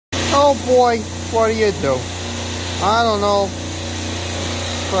Oh boy, what do you do? I don't know,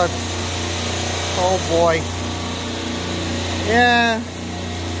 but oh boy. Yeah,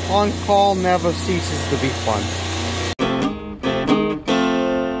 on call never ceases to be fun.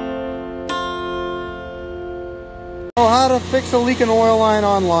 So how to fix a leaking oil line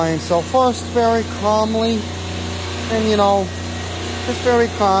online. So first, very calmly, and you know, just very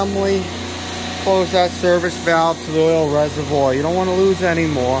calmly close that service valve to the oil reservoir. You don't want to lose any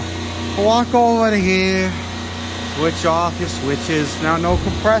more. Walk over to here, switch off your switches. Now no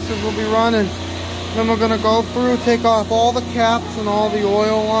compressors will be running. Then we're going to go through, take off all the caps and all the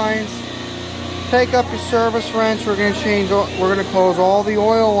oil lines. Take up your service wrench. We're going to close all the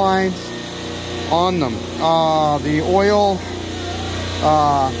oil lines on them. The oil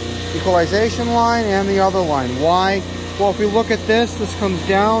equalization line and the other line. Why? Well, if we look at this, this comes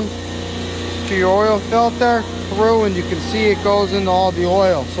down to your oil filter through, and you can see it goes into all the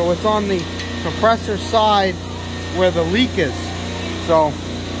oil. So it's on the compressor side where the leak is. So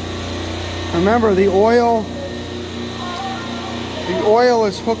remember, the oil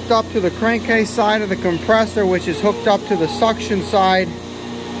is hooked up to the crankcase side of the compressor, which is hooked up to the suction side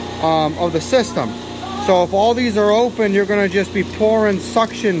of the system. So if all these are open, you're going to just be pouring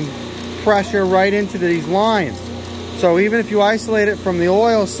suction pressure right into these lines. So even if you isolate it from the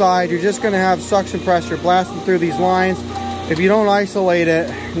oil side, you're just going to have suction pressure blasting through these lines. If you don't isolate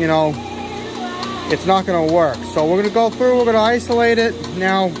it, you know, it's not going to work. So we're going to go through, we're going to isolate it.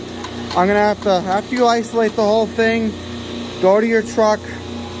 Now, I'm going to have to, after you isolate the whole thing, go to your truck,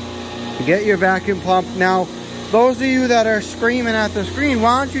 get your vacuum pump. Now, those of you that are screaming at the screen,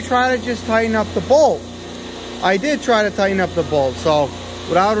 why don't you try to just tighten up the bolt? I did try to tighten up the bolt. So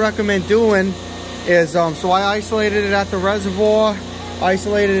what I would recommend doing is, so I isolated it at the reservoir,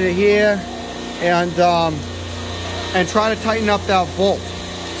 isolated it here, and try to tighten up that bolt.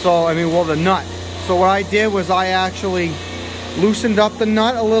 So, I mean, well, the nut. So what I did was I actually loosened up the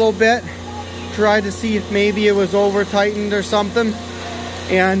nut a little bit, tried to see if maybe it was over tightened or something,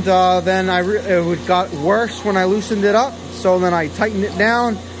 and then it got worse when I loosened it up. So then I tightened it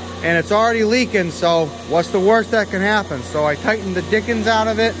down, and it's already leaking. So what's the worst that can happen? So I tightened the dickens out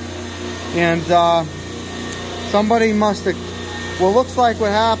of it, and somebody must have, well, looks like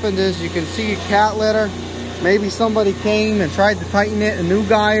what happened is, you can see a cat litter. Maybe somebody came and tried to tighten it, a new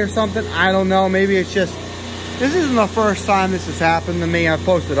guy or something. I don't know. Maybe it's just, this isn't the first time this has happened to me. I've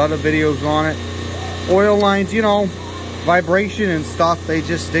posted other videos on it. Oil lines, you know, vibration and stuff, they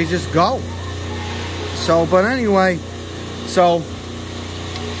just go. So, but anyway, so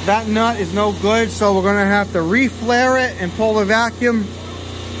that nut is no good. So we're gonna have to re-flare it and pull the vacuum.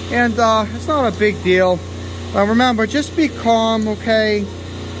 And it's not a big deal. But remember, just be calm, okay?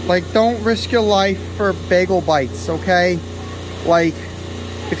 Like, don't risk your life for bagel bites, okay? Like,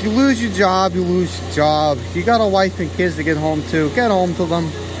 if you lose your job, you lose your job. You got a wife and kids to get home to, get home to them.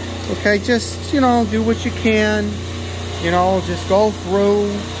 Okay, just, you know, do what you can. You know, just go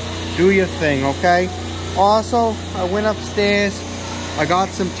through, do your thing, okay? Also, I went upstairs. I got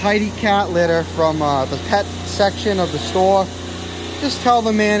some tidy cat litter from the pet section of the store. Just tell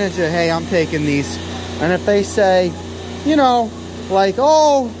the manager, hey, I'm taking these. And if they say, you know, like,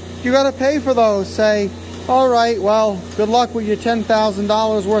 oh, you got to pay for those, say, all right, well, good luck with your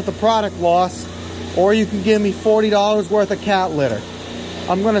 $10,000 worth of product loss, or you can give me $40 worth of cat litter.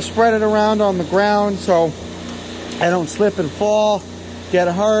 I'm going to spread it around on the ground so I don't slip and fall, get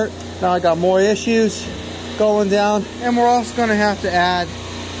hurt. Now I got more issues going down. And we're also going to have to add,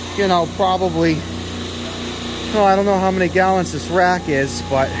 you know, probably, well, I don't know how many gallons this rack is,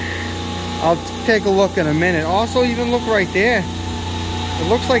 but I'll take a look in a minute. Also, even look right there. It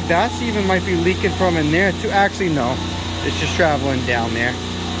looks like that's even might be leaking from in there too. Actually, no, it's just traveling down there.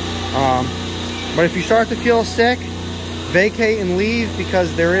 But if you start to feel sick, vacate and leave,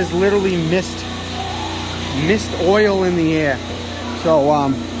 because there is literally mist oil in the air. So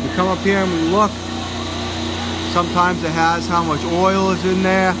we come up here and we look. Sometimes it has how much oil is in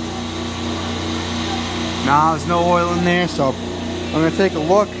there. Now there's no oil in there, so I'm gonna take a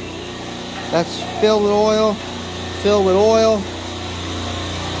look. That's filled with oil, filled with oil,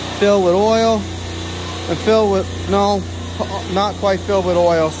 filled with oil, and filled with, no, not quite filled with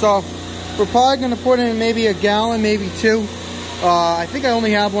oil. So we're probably going to put in maybe a gallon, maybe two. I think I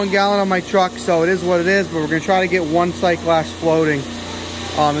only have 1 gallon on my truck, so it is what it is, but we're going to try to get 1 sight glass floating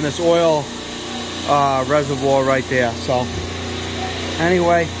in this oil reservoir right there. So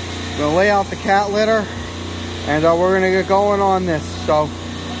anyway, I'm going to lay out the cat litter, and we're going to get going on this. So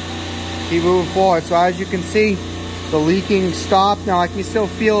keep moving forward. So as you can see, the leaking stopped. Now I can still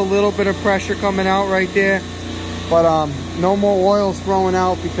feel a little bit of pressure coming out right there. But no more oil's throwing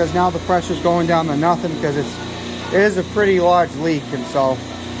out, because now the pressure's going down to nothing, because it is a pretty large leak. And so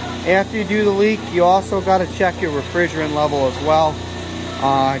after you do the leak, you also got to check your refrigerant level as well.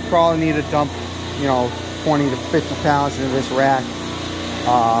 I probably need to dump, you know, 20 to 50 pounds into this rack.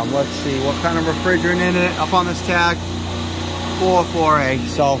 Let's see what kind of refrigerant in it. Up on this tag, 404A.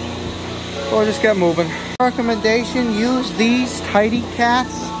 So we'll just get moving. Recommendation: use these Tidy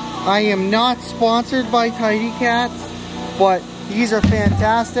Cats. I am not sponsored by Tidy Cats, but these are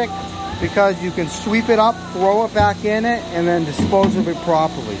fantastic because you can sweep it up, throw it back in it, and then dispose of it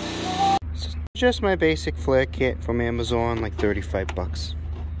properly. Just my basic flare kit from Amazon, like 35 bucks.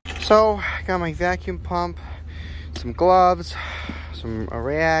 So I got my vacuum pump, some gloves, some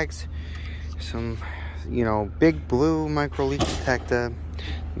rags, some, you know, big blue micro leak detector.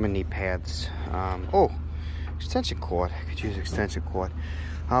 I'm gonna need pads. Oh, extension cord. I could use extension cord.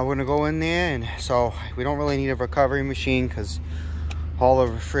 We're gonna go in there, and so we don't really need a recovery machine because all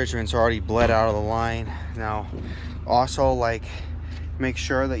the refrigerants are already bled out of the line. Now, also, like, make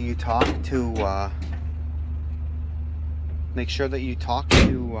sure that you talk to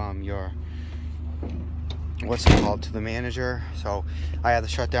your, what's it called, to the manager. So I had to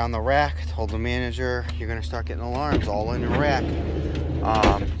shut down the rack. Told the manager, you're gonna start getting alarms all in your rack.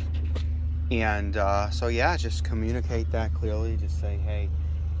 So yeah, just communicate that clearly. Just say, hey,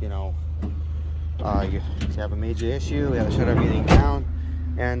 you know, you have a major issue, we have to shut everything down.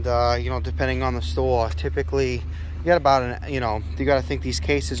 And you know, depending on the store, typically you got about you got to think these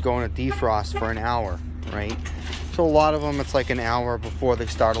cases go into defrost for an hour, right? So a lot of them, it's like an hour before they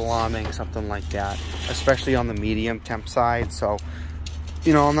start alarming, something like that, especially on the medium temp side. So,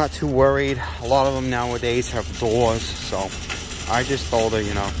 you know, I'm not too worried. A lot of them nowadays have doors, so I just told her,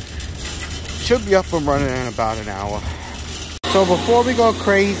 you know, should be up and running in about an hour. So before we go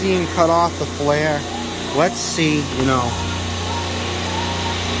crazy and cut off the flare, let's see, you know,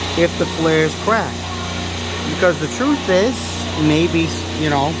 if the flare is cracked. Because the truth is, maybe, you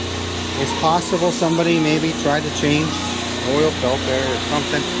know, it's possible somebody maybe tried to change oil filter or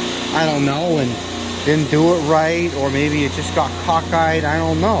something, I don't know, and didn't do it right, or maybe it just got cockeyed, I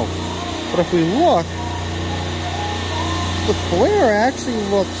don't know. But if we look, the flare actually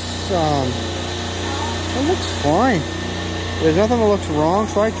looks, it looks fine. There's nothing that looks wrong,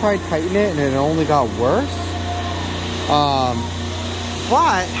 so I tried tightening it and it only got worse.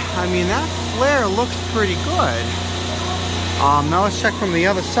 But, I mean, that flare looks pretty good. Now let's check from the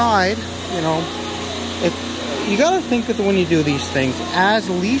other side. You know, you gotta think that when you do these things, as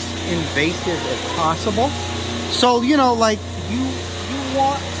least invasive as possible. So, you know, like, you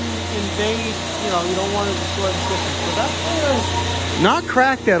want to invade, you know, you don't want to destroy the system. So that flare is not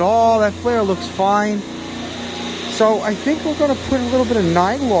cracked at all. That flare looks fine. So I think we're going to put a little bit of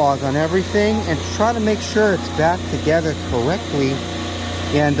nylon on everything and try to make sure it's back together correctly.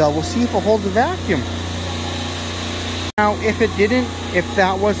 And we'll see if it holds a vacuum. Now, if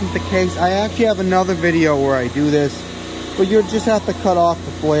that wasn't the case, I actually have another video where I do this. But you'll just have to cut off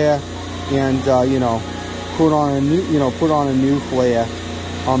the flare and, you know, put on a new flare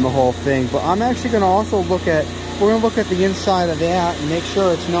on the whole thing. But I'm actually going to also we're going to look at the inside of that and make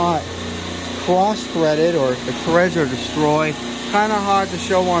sure it's not cross-threaded or the threads are destroyed. Kind of hard to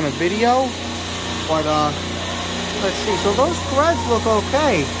show on a video, but let's see. So those threads look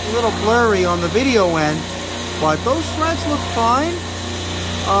okay. A little blurry on the video end, but those threads look fine.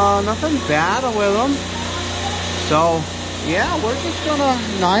 Nothing bad with them. So yeah, we're just gonna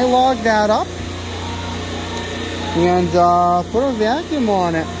nylon that up and put a vacuum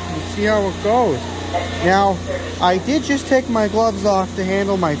on it and see how it goes. Now, I did just take my gloves off to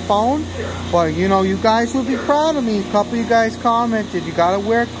handle my phone, but you know, you guys would be proud of me. A couple of you guys commented, you gotta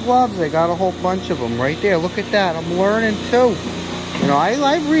wear gloves. I got a whole bunch of them right there. Look at that. I'm learning too. You know,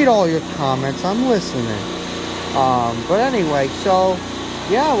 I read all your comments. I'm listening. But anyway, so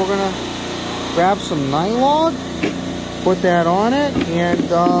yeah, we're gonna grab some nylon, put that on it, and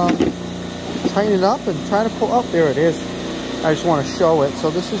tighten it up and try to pull up. There it is. I just want to show it.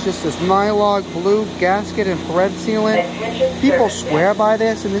 So this is just this nylon blue gasket and thread sealant. People swear by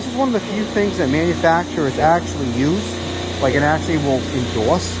this, and this is one of the few things that manufacturers actually use. Like, it actually won't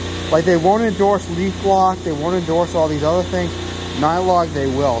endorse. Like, they won't endorse leaf block, they won't endorse all these other things. Nylon, they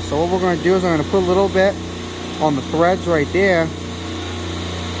will. So what we're going to do is I'm going to put a little bit on the threads right there.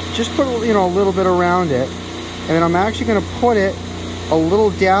 Just put, you know, a little bit around it. And then I'm actually going to put it a little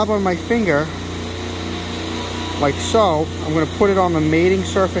dab on my finger, like so. I'm going to put it on the mating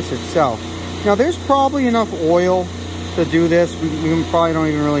surface itself. Now, there's probably enough oil to do this. We probably don't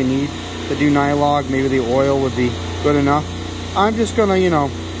even really need to do nylon. Maybe the oil would be good enough. I'm just going to, you know,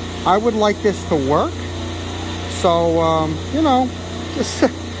 I would like this to work. So, you know, just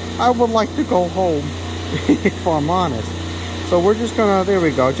I would like to go home, if I'm honest. So we're just gonna, there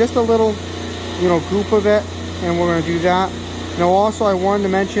we go, just a little, you know, group of it, and we're gonna do that. Now also I wanted to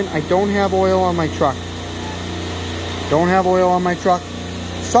mention, I don't have oil on my truck. Don't have oil on my truck.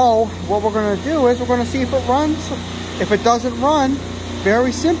 So what we're gonna do is we're gonna see if it runs. If it doesn't run,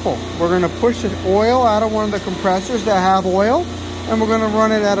 very simple. We're gonna push the oil out of one of the compressors that have oil, and we're gonna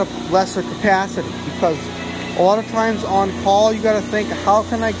run it at a lesser capacity, because a lot of times on call, you gotta think, how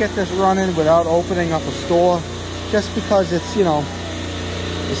can I get this running without opening up a store? Just because it's, you know,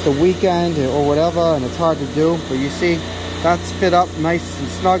 it's the weekend or whatever, and it's hard to do. But you see, that's fit up nice and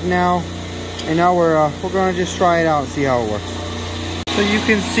snug now. And now we're gonna just try it out and see how it works. So you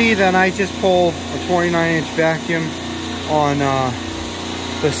can see that I just pulled a 29-inch vacuum on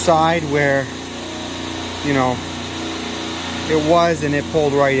the side where, you know, it was, and it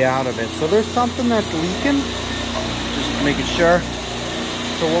pulled right out of it. So there's something that's leaking, just making sure.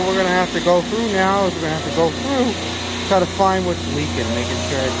 So what we're gonna have to go through now is we're gonna have to go through, try to find what's leaking, making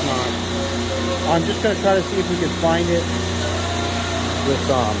sure it's not. I'm just gonna try to see if we can find it with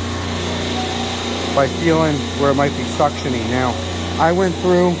by feeling where it might be suctioning. Now, I went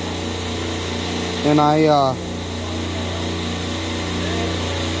through and I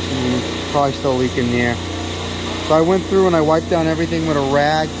probably still leaking there. So I went through and I wiped down everything with a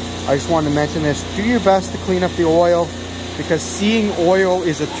rag. I just wanted to mention this. Do your best to clean up the oil, because seeing oil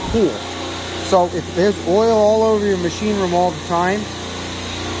is a tool. So if there's oil all over your machine room all the time,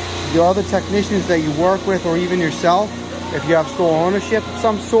 the other technicians that you work with, or even yourself, if you have store ownership of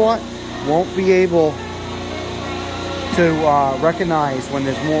some sort, won't be able to recognize when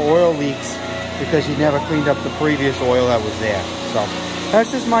there's more oil leaks, because you never cleaned up the previous oil that was there. So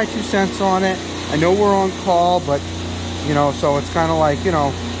that's just my 2 cents on it. I know we're on call, but, you know, so it's kind of like, you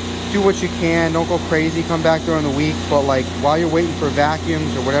know, do what you can. Don't go crazy. Come back during the week. But, like, while you're waiting for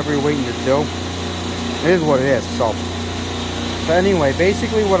vacuums or whatever you're waiting to do, it is what it is. So anyway,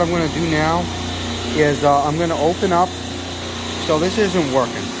 basically what I'm going to do now is I'm going to open up. So this isn't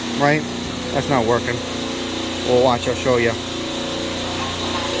working, right? That's not working. Well, watch, I'll show you.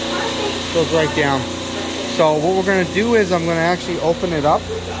 Goes right down. So what we're going to do is I'm going to actually open it up.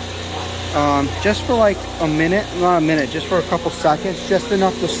 Just for like a minute, not a minute, just for a couple seconds, just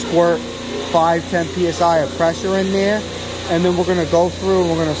enough to squirt 5-10 psi of pressure in there, and then we're going to go through and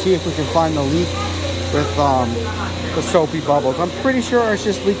we're going to see if we can find the leak with the soapy bubbles. I'm pretty sure it's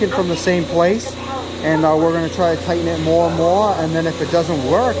just leaking from the same place, and we're going to try to tighten it more and more, and then if it doesn't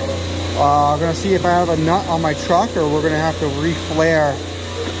work, I'm going to see if I have a nut on my truck, or we're going to have to re-flare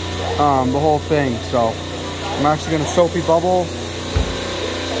the whole thing. So I'm actually going to soapy bubble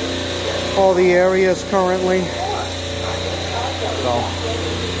all the areas currently. So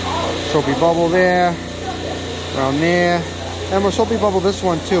soapy bubble there, around there, and we'll soapy bubble this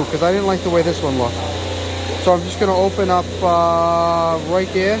one too, because I didn't like the way this one looked. So I'm just going to open up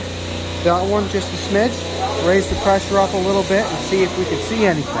right there, that one just a smidge, raise the pressure up a little bit and see if we can see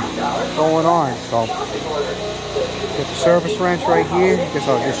anything going on. So get the service wrench right here. I guess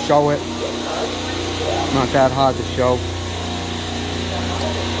I'll just show it. Not that hard to show.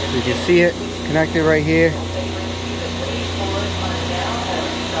 You can see it connected right here.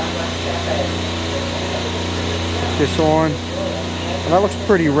 Put this on. And that looks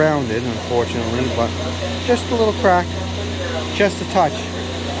pretty rounded, unfortunately, but just a little crack, just a touch.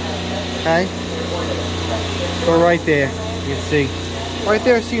 Okay? So right there, you can see. Right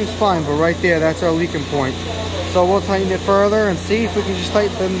there seems fine, but right there, that's our leaking point. So we'll tighten it further and see if we can just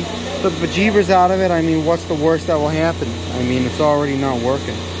tighten the bejeebers out of it. I mean, what's the worst that will happen? I mean, it's already not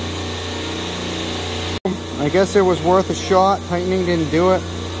working. I guess it was worth a shot. Tightening didn't do it.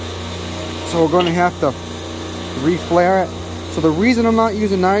 So we're going to have to re-flare it. So the reason I'm not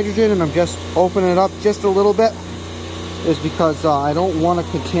using nitrogen and I'm just opening it up just a little bit is because I don't want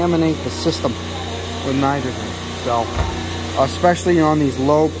to contaminate the system with nitrogen. So, especially on these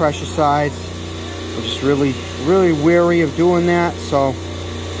low pressure sides, I'm just really wary of doing that. So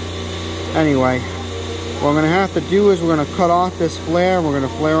anyway, what I'm going to have to do is we're going to cut off this flare and we're going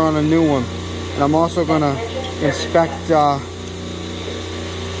to flare on a new one. And I'm also going to inspect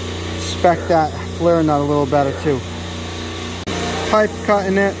that flare nut a little better too. Pipe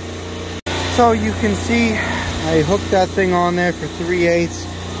cutting it. So you can see I hooked that thing on there for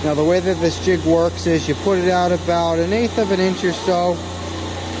 3/8. Now the way that this jig works is you put it out about 1/8 of an inch or so,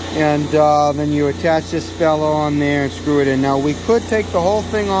 and then you attach this fellow on there and screw it in. Now we could take the whole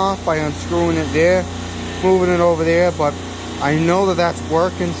thing off by unscrewing it there, moving it over there, but I know that that's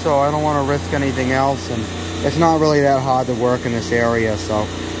working, so I don't want to risk anything else, and it's not really that hard to work in this area. So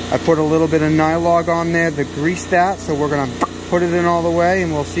I put a little bit of nylon on there to grease that, so we're gonna put it in all the way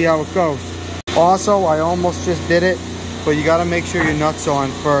and we'll see how it goes. Also, I almost just did it, but you gotta make sure your nut's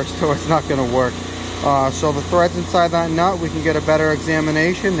on first or it's not gonna work. So the threads inside that nut, we can get a better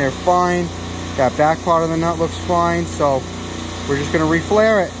examination. They're fine. That back part of the nut looks fine, so we're just gonna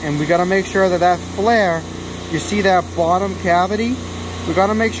reflare it. And we gotta make sure that that flare, you see that bottom cavity? We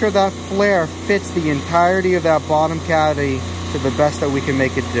gotta make sure that flare fits the entirety of that bottom cavity to the best that we can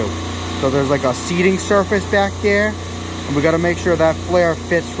make it do. So there's like a seating surface back there, and we got to make sure that flare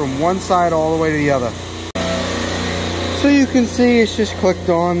fits from one side all the way to the other. So you can see it's just clicked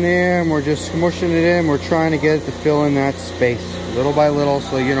on there, and we're just smushing it in. We're trying to get it to fill in that space little by little.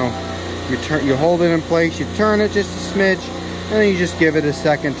 So you know, you hold it in place, you turn it just a smidge, and then you just give it a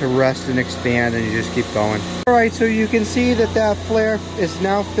second to rest and expand, and you just keep going. All right, so you can see that that flare is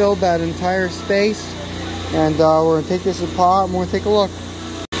now filled that entire space. And we're gonna take this apart and we're gonna take a look.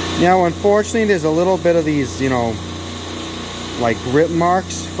 Now, unfortunately, there's a little bit of these, you know, like grip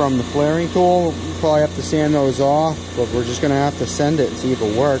marks from the flaring tool. We'll probably have to sand those off, but we're just gonna have to send it and see if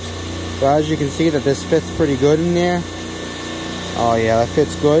it works. But as you can see, that this fits pretty good in there. Oh yeah, that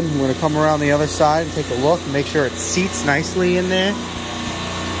fits good. I'm gonna come around the other side and take a look and make sure it seats nicely in there.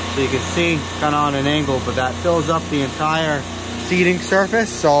 So you can see, kind of on an angle, but that fills up the entire seating surface.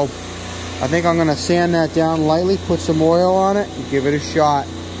 So I think I'm gonna sand that down lightly, put some oil on it, and give it a shot.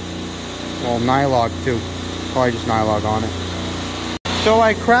 Well, nylon too. Probably just nylon on it. So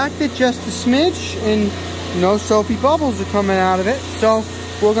I cracked it just a smidge, and no soapy bubbles are coming out of it. So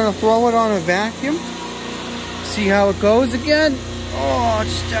we're gonna throw it on a vacuum. See how it goes again. Oh,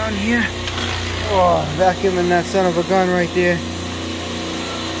 it's down here. Oh, vacuuming that son of a gun right there.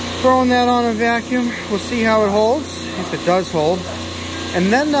 Throwing that on a vacuum. We'll see how it holds, if it does hold. And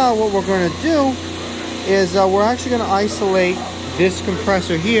then what we're going to do is we're actually going to isolate this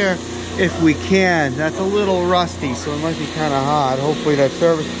compressor here if we can. That's a little rusty, so it might be kind of hard. Hopefully that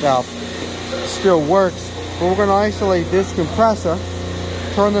service valve still works. But we're going to isolate this compressor,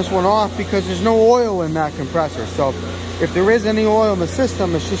 turn this one off because there's no oil in that compressor. So if there is any oil in the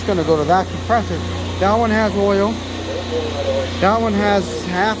system, it's just going to go to that compressor. That one has oil, that one has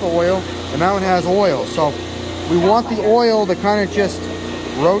half oil, and that one has oil. So we want the oil to kind of just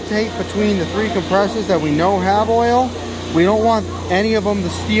rotate between the three compressors that we know have oil. We don't want any of them to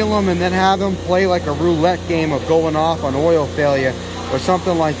steal them and then have them play like a roulette game of going off on oil failure or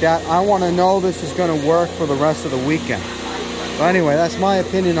something like that. I want to know this is going to work for the rest of the weekend. So anyway, that's my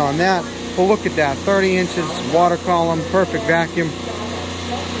opinion on that. But look at that, 30 inches water column, perfect vacuum.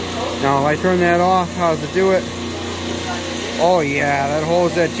 Now if I turn that off, how does it do it? Oh yeah, that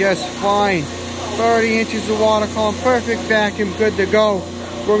holds that just fine. 30 inches of water column, perfect vacuum, good to go.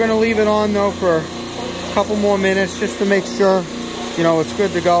 We're gonna leave it on though for a couple more minutes just to make sure, you know, it's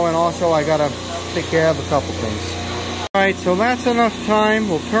good to go. And also I gotta take care of a couple things. All right, so that's enough time.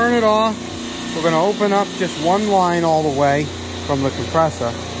 We'll turn it off. We're gonna open up just one line all the way from the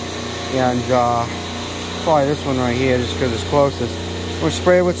compressor. And probably this one right here just because it's closest. We'll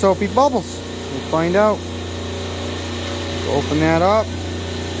spray it with soapy bubbles. We'll find out. Open that up.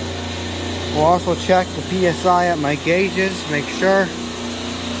 We'll also check the PSI at my gauges, make sure.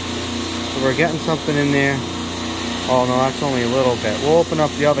 So we're getting something in there. Oh no, that's only a little bit. We'll open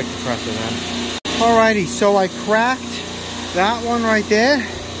up the other compressor then. Alrighty, so I cracked that one right there.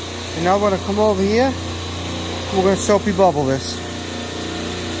 And now we're gonna come over here. We're gonna soapy bubble this.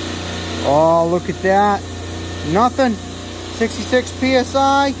 Oh, look at that. Nothing. 66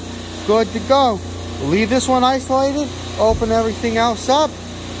 PSI. Good to go. We'll leave this one isolated. Open everything else up.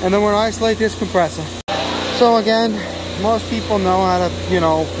 And then we're gonna isolate this compressor. So again, most people know how to, you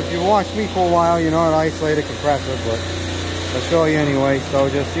know, if you watched me for a while, you know how to isolate a compressor, but I'll show you anyway. So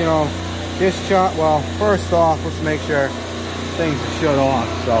just, you know, discharge. Well, first off, let's make sure things are shut off.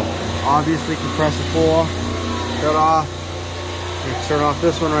 So obviously compressor 4, shut off. Let's turn off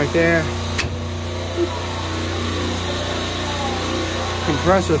this one right there.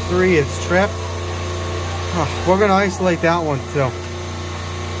 Compressor 3 is tripped. Oh, we're gonna isolate that one too.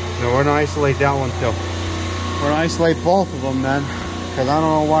 No, we're gonna isolate that one too. We're gonna isolate both of them then, because I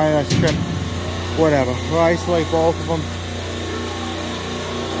don't know why that's tripped. Whatever, we'll isolate both of them.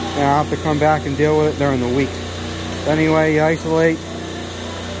 And I'll have to come back and deal with it during the week. But anyway, you isolate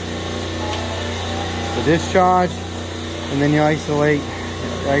the discharge, and then you isolate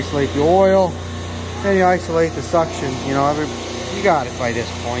the oil, then you isolate the suction. You know, you got it by this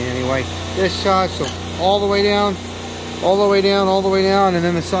point anyway. Discharge, so all the way down, all the way down, all the way down, and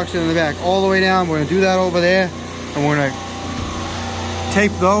then the suction in the back, all the way down. We're gonna do that over there, and we're gonna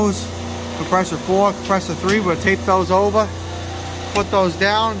tape those, compressor 4, compressor 3, we're gonna tape those over, put those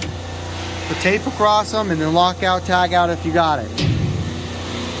down, put tape across them, and then lock out, tag out if you got it.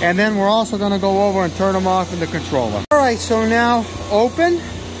 And then we're also gonna go over and turn them off in the controller. All right, so now open.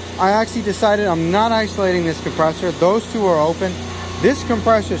 I actually decided I'm not isolating this compressor. Those two are open. This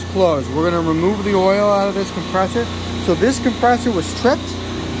compressor is closed. We're gonna remove the oil out of this compressor. So this compressor was tripped.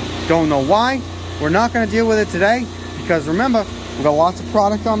 Don't know why. We're not gonna deal with it today because remember, we've got lots of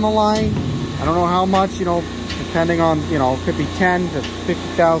product on the line. I don't know how much, you know, depending on, you know, it could be $10,000 to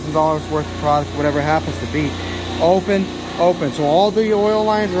 $50,000 worth of product, whatever it happens to be. Open. So all the oil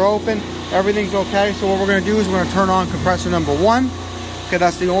lines are open. Everything's okay. So what we're gonna do is we're gonna turn on compressor number 1. Okay,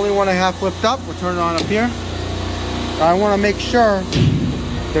 that's the only one I have flipped up. We'll turn it on up here. I wanna make sure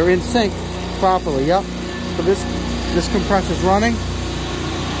they're in sync properly. Yep. So this compressor's running.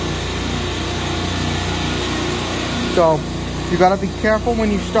 So you gotta be careful when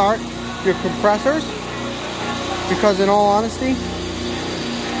you start your compressors, because in all honesty,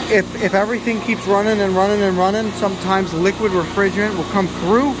 if everything keeps running and running and running, sometimes liquid refrigerant will come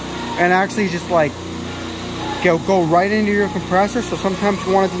through and actually just like go right into your compressor. So sometimes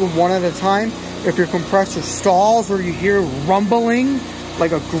you want to do them one at a time. If your compressor stalls or you hear rumbling,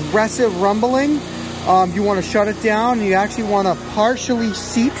 like aggressive rumbling, you want to shut it down. And you actually want to partially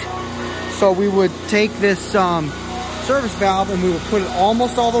seat. So we would take this service valve and we would put it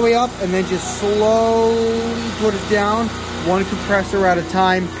almost all the way up and then just slowly put it down, one compressor at a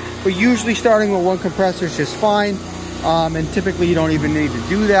time. But usually starting with one compressor is just fine. And typically you don't even need to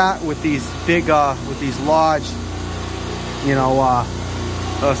do that with these big, with these large, you know,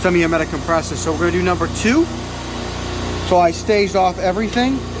 semi-hermetic compressors. So we're gonna do number 2. So I staged off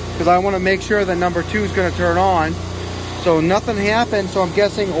everything because I wanna make sure that number 2 is gonna turn on. So nothing happened, so I'm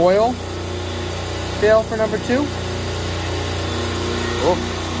guessing oil fail for number 2.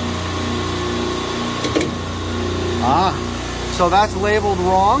 Oh. So that's labeled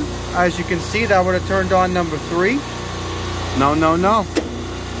wrong. As you can see, that would have turned on number 3. No.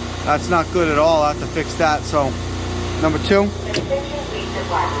 That's not good at all. I have to fix that. So number 2.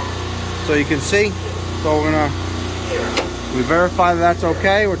 So you can see. So we're gonna, we verify that that's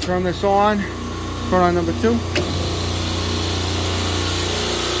okay. We'll turn this on. Turn on number 2.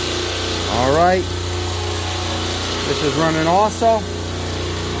 All right. This is running also.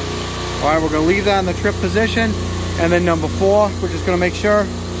 All right, we're gonna leave that in the trip position. And then number 4, we're just gonna make sure.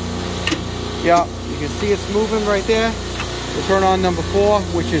 Yeah, you can see it's moving right there. We'll turn on number 4,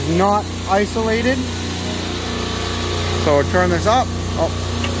 which is not isolated. So we'll turn this up. Oh,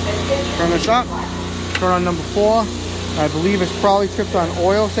 turn this up. Turn on number 4. I believe it's probably tripped on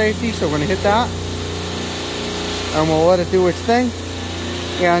oil safety, so we're gonna hit that. And we'll let it do its thing.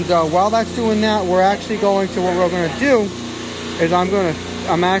 And while that's doing that, we're actually going to, what we're gonna do is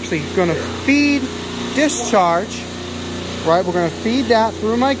I'm actually gonna feed discharge, right? We're gonna feed that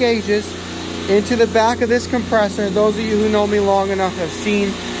through my gauges into the back of this compressor. Those of you who know me long enough have seen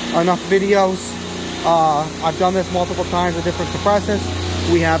enough videos. I've done this multiple times with different compressors.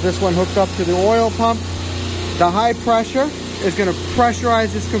 We have this one hooked up to the oil pump. The high pressure is gonna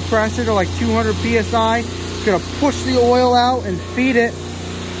pressurize this compressor to like 200 PSI. It's gonna push the oil out and feed it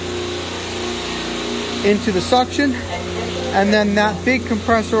into the suction. And then that big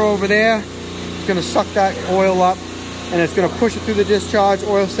compressor over there is gonna suck that oil up and it's gonna push it through the discharge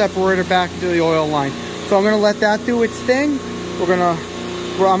oil separator back into the oil line. So I'm gonna let that do its thing.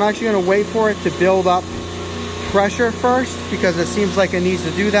 I'm actually gonna wait for it to build up pressure first because it seems like it needs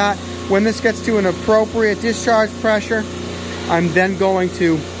to do that. When this gets to an appropriate discharge pressure, I'm then going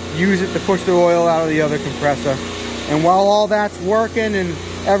to use it to push the oil out of the other compressor. And while all that's working and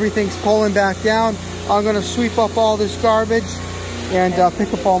everything's pulling back down, I'm gonna sweep up all this garbage and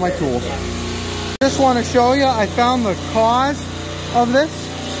pick up all my tools. Just want to show you, I found the cause of this.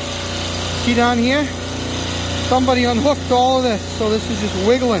 See down here? Somebody unhooked all of this, so this is just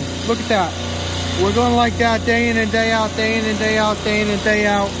wiggling. Look at that. Wiggling like that day in and day out, day in and day out, day in and day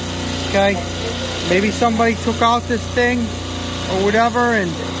out. Okay? Maybe somebody took out this thing or whatever and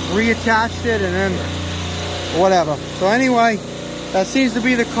reattached it and then whatever. So anyway, that seems to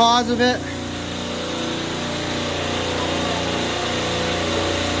be the cause of it.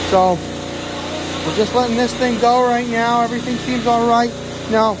 So we're just letting this thing go right now. Everything seems all right.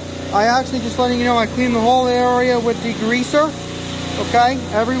 Now, I actually just letting you know, I cleaned the whole area with degreaser. Okay,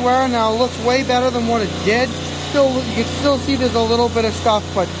 everywhere. Now it looks way better than what it did. Still, you can still see there's a little bit of stuff,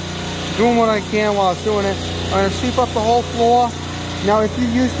 but doing what I can while I was doing it. I'm gonna sweep up the whole floor. Now, if you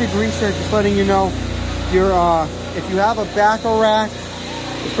use degreaser, just letting you know, if you have a back rack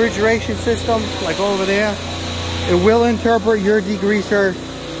refrigeration system, like over there, it will interpret your degreaser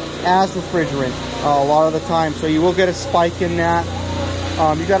as refrigerant a lot of the time, so you will get a spike in that.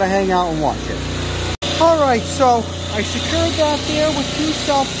 You got to hang out and watch it. Alright, so I secured that there with 2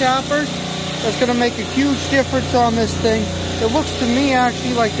 self-tappers. That's going to make a huge difference on this thing. It looks to me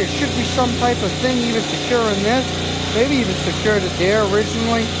actually like there should be some type of thing even securing this. Maybe even secured it there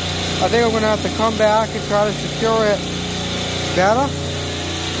originally. I think I'm going to have to come back and try to secure it better.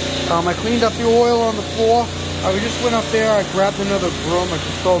 I cleaned up the oil on the floor. I just went up there, I grabbed another broom. I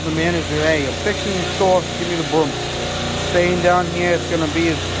just told the manager, hey, I'm fixing the store, give me the broom. Staying down here, it's going to be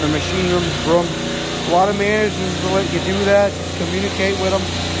the machine room's broom. A lot of managers will let you do that, just communicate with them.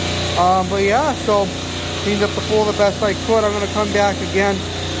 But yeah, so cleaned up the floor the best I could. I'm going to come back again,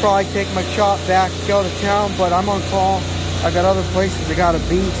 probably take my chop back, go to town, but I'm on call. I got other places I got to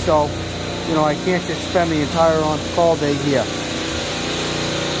be, so, you know, I can't just spend the entire on-call day here.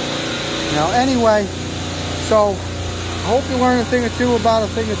 Now, anyway, so I hope you learned a thing or two about a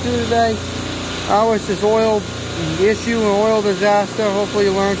thing or two today. It's this oil issue and oil disaster. Hopefully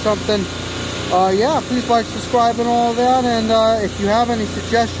you learned something. Yeah, please like, subscribe, and all that. And if you have any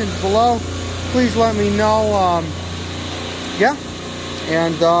suggestions below, please let me know. Yeah,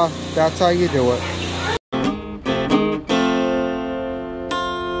 and that's how you do it.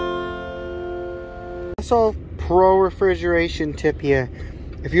 So, pro refrigeration tip here.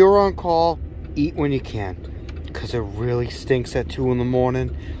 If you're on call, eat when you can, because it really stinks at 2 in the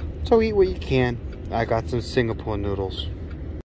morning. So eat what you can. I got some Singapore noodles.